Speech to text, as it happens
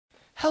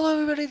Hello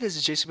everybody, this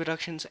is JC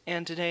Productions,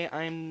 and today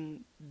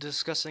I'm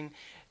discussing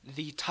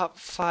the top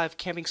 5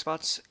 camping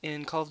spots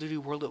in Call of Duty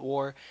World at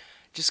War.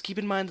 Just keep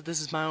in mind that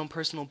this is my own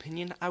personal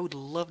opinion. I would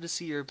love to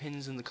see your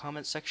opinions in the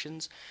comment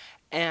sections,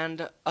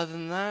 and other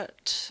than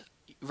that,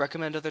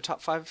 recommend other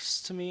top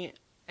 5s to me,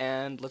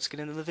 and let's get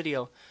into the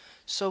video.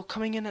 So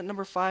coming in at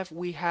number 5,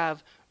 we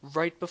have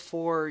right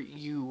before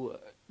you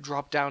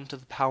drop down to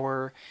the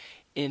power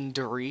in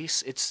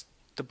Doris. It's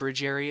the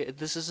bridge area.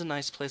 This is a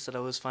nice place that I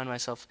always find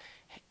myself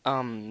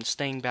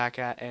staying back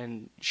at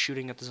and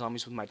shooting at the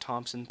zombies with my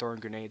Thompson, throwing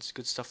grenades,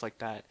 good stuff like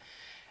that.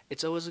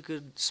 It's always a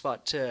good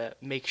spot to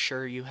make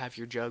sure you have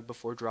your jug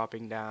before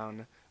dropping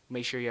down,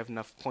 make sure you have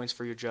enough points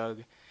for your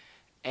jug,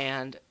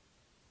 and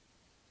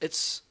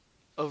it's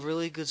a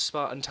really good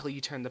spot until you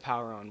turn the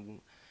power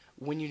on.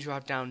 When you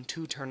drop down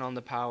to turn on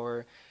the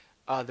power,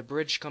 the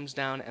bridge comes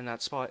down and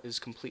that spot is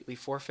completely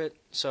forfeit,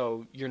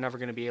 so you're never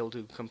going to be able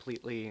to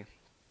completely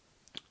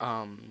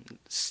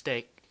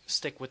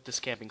stick with this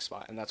camping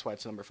spot, and that's why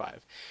it's number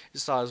 5.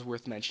 Just thought it was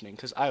worth mentioning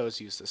because I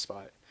always use this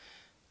spot.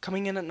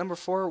 Coming in at number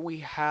 4, we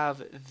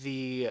have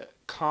the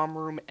comm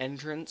room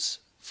entrance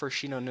for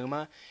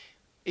Shinonuma.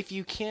 If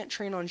you can't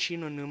train on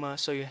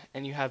Shinonuma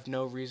and you have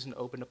no reason to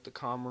open up the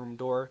comm room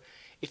door,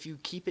 if you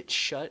keep it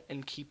shut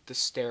and keep the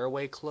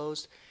stairway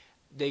closed,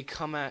 they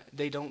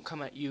don't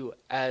come at you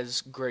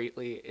as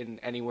greatly in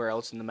anywhere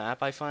else in the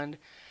map, I find.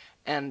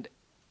 And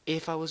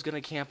if I was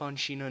gonna camp on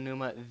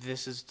Shinonuma,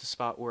 this is the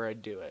spot where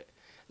I'd do it.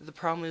 The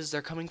problem is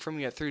they're coming from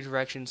you at 3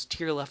 directions: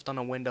 to your left on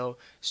a window,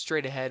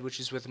 straight ahead, which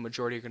is where the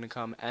majority are going to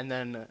come, and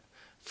then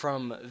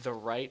from the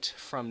right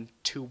from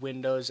 2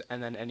 windows,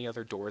 and then any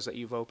other doors that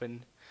you've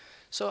opened.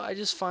 So I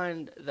just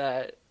find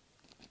that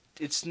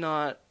it's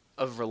not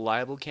a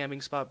reliable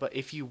camping spot, but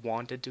if you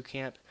wanted to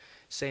camp,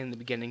 say in the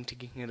beginning to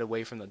get it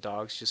away from the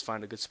dogs, just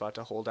find a good spot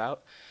to hold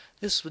out,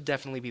 this would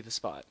definitely be the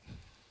spot.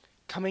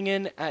 Coming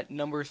in at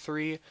number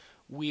 3,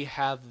 we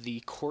have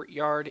the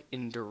courtyard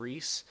in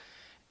Doris,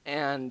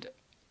 and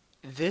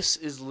this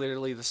is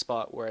literally the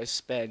spot where I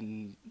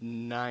spend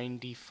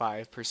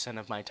 95%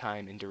 of my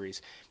time in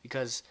Doris,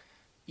 because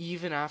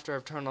even after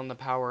I've turned on the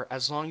power,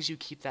 as long as you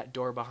keep that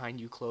door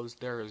behind you closed,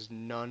 there is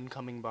none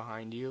coming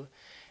behind you,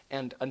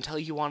 and until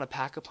you want to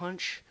pack a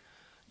punch,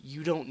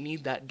 you don't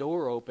need that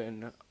door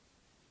open,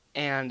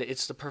 and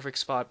it's the perfect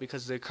spot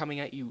because they're coming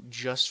at you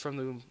just from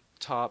the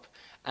top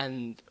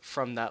and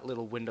from that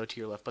little window to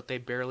your left, but they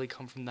barely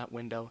come from that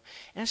window,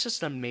 and it's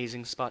just an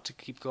amazing spot to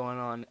keep going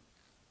on.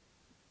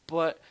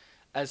 But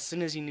as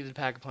soon as you need to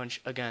pack a punch,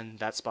 again,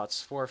 that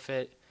spot's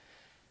forfeit,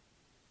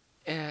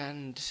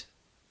 and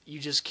you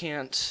just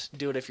can't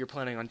do it if you're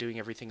planning on doing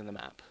everything in the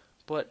map.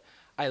 But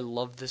I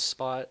love this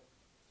spot,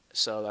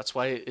 so that's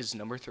why it is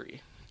number 3.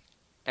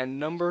 And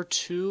number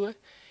 2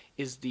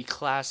 is the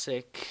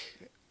classic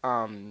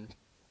camping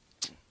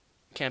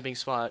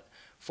spot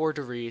for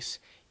Doris.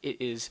 It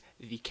is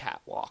the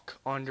catwalk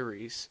on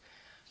Doris.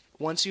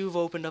 Once you've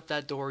opened up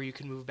that door, you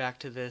can move back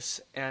to this,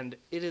 and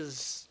it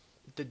is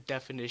the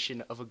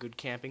definition of a good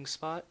camping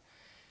spot.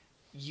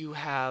 You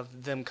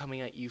have them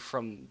coming at you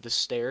from the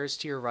stairs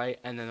to your right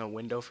and then a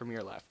window from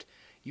your left.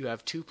 You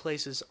have 2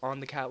 places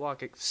on the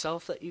catwalk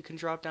itself that you can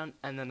drop down,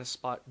 and then a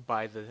spot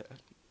by the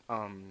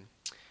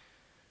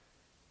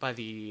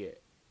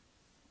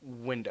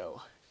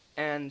window.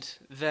 And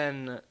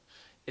then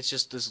it's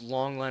just this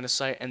long line of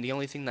sight, and the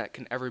only thing that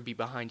can ever be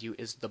behind you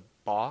is the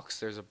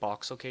box. There's a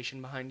box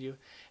location behind you,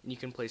 and you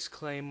can place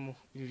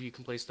you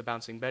can place the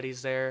bouncing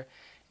betties there,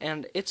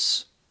 and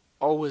it's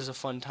always a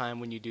fun time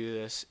when you do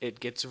this. It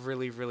gets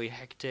really, really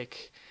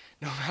hectic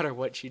no matter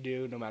what you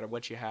do, no matter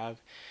what you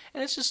have,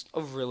 and it's just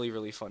a really,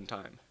 really fun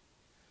time.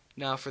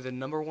 Now for the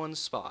number 1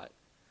 spot,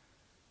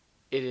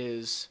 it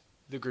is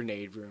the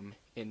grenade room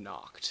in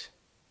Noct,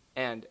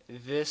 and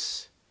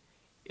this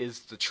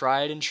is the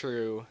tried and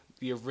true,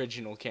 the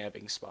original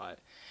camping spot.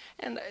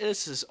 And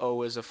this is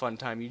always a fun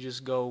time. You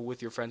just go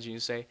with your friends and you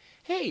say,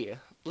 hey,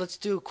 let's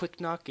do a quick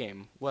knock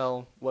game.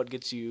 Well,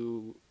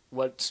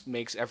 what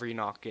makes every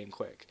knock game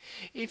quick?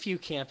 If you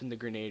camp in the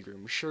grenade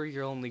room, sure,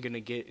 you're only going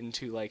to get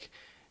into like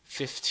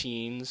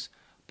 15s,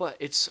 but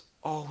it's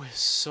always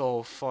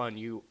so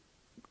fun.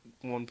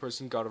 One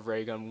person got a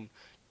ray gun,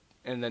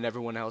 and then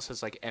everyone else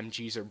has like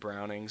MGs or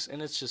Brownings,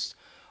 and it's just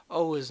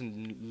always a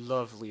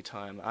lovely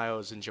time. I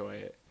always enjoy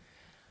it.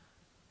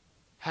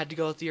 Had to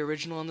go with the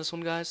original on this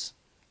one, guys.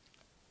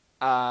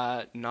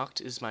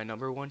 Noct is my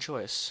number 1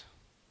 choice.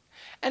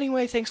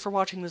 Anyway, thanks for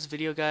watching this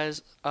video,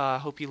 guys.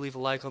 Hope you leave a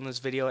like on this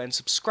video and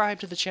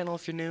subscribe to the channel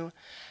if you're new.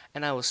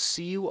 And I will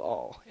see you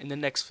all in the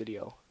next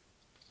video.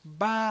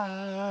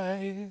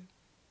 Bye!